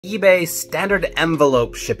eBay standard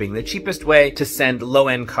envelope shipping, the cheapest way to send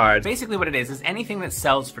low-end cards. Basically what it is anything that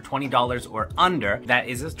sells for $20 or under that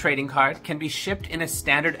is a trading card can be shipped in a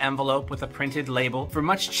standard envelope with a printed label for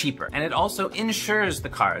much cheaper. And it also insures the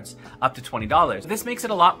cards up to $20. This makes it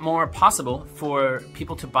a lot more possible for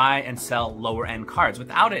people to buy and sell lower end cards.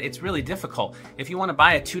 Without it, it's really difficult. If you want to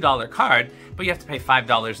buy a $2 card, but you have to pay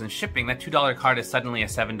 $5 in shipping, that $2 card is suddenly a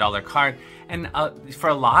 $7 card. And for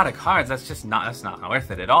a lot of cards, that's not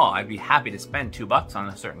worth it at all. I'd be happy to spend $2 on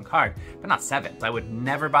a certain card, but not $7. I would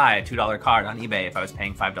never buy a $2 card on eBay if I was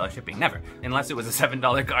paying $5 shipping. Never. Unless it was a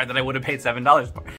 $7 card that I would have paid $7 for.